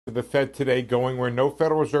The Fed today going where no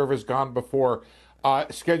Federal Reserve has gone before.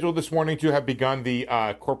 Scheduled this morning to have begun the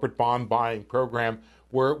corporate bond buying program,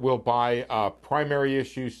 where it will buy primary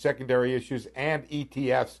issues, secondary issues, and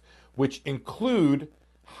ETFs, which include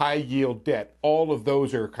high yield debt. All of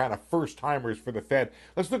those are kind of first timers for the Fed.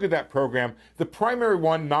 Let's look at that program. The primary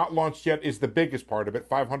one, not launched yet, is the biggest part of it.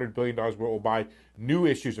 $500 billion where it will buy new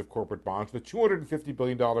issues of corporate bonds. The $250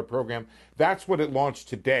 billion program, that's what it launched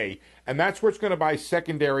today. And that's where it's going to buy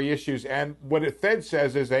secondary issues. And what the Fed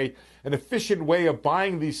says is an efficient way of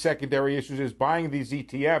buying these secondary issues is buying these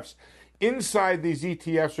ETFs. Inside these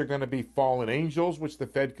ETFs are going to be fallen angels, which the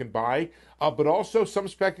Fed can buy, but also some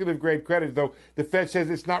speculative grade credit, though the Fed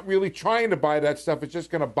says it's not really trying to buy that stuff. It's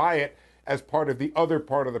just going to buy it as part of the other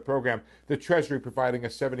part of the program, the Treasury providing a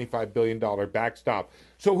 $75 billion backstop.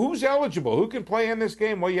 So who's eligible? Who can play in this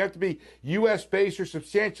game? Well, you have to be U.S.-based or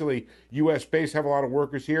substantially U.S.-based, have a lot of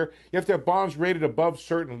workers here. You have to have bonds rated above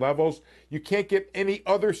certain levels. You can't get any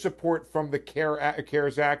other support from the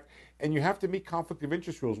CARES Act. And you have to meet conflict of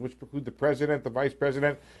interest rules, which preclude the president, the vice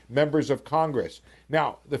president, members of Congress.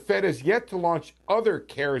 Now, the Fed has yet to launch other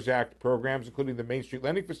CARES Act programs, including the Main Street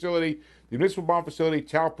Lending Facility, the Municipal Bond Facility,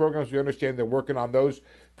 TAL programs. We understand they're working on those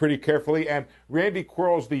pretty carefully. And Randy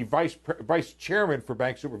Quarles, the vice chairman for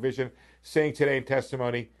bank supervision, saying today in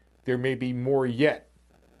testimony, there may be more yet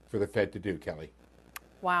for the Fed to do, Kelly.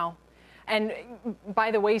 Wow. And by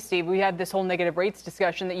the way, Steve, we had this whole negative rates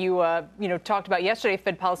discussion that you talked about yesterday.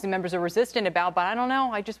 Fed policy members are resistant about, but I don't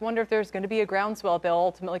know. I just wonder if there's going to be a groundswell if they'll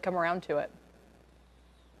ultimately come around to it.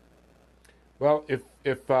 Well, if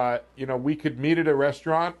we could meet at a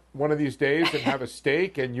restaurant one of these days and have a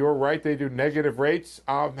steak, and you're right, they do negative rates,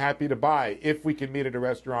 I'm happy to buy. If we can meet at a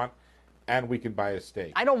restaurant and we can buy a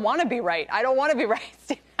steak. I don't want to be right. I don't want to be right.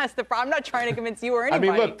 Steve, that's the problem. I'm not trying to convince you or anybody.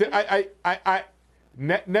 I mean, look,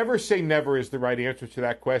 never say never is the right answer to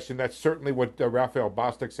that question. That's certainly what Raphael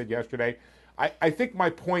Bostic said yesterday. I think my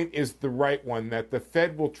point is the right one, that the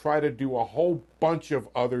Fed will try to do a whole bunch of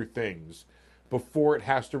other things before it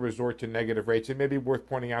has to resort to negative rates. It may be worth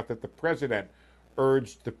pointing out that the president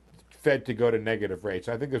urged the Fed to go to negative rates.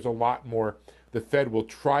 I think there's a lot more the Fed will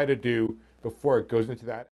try to do before it goes into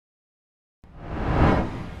that.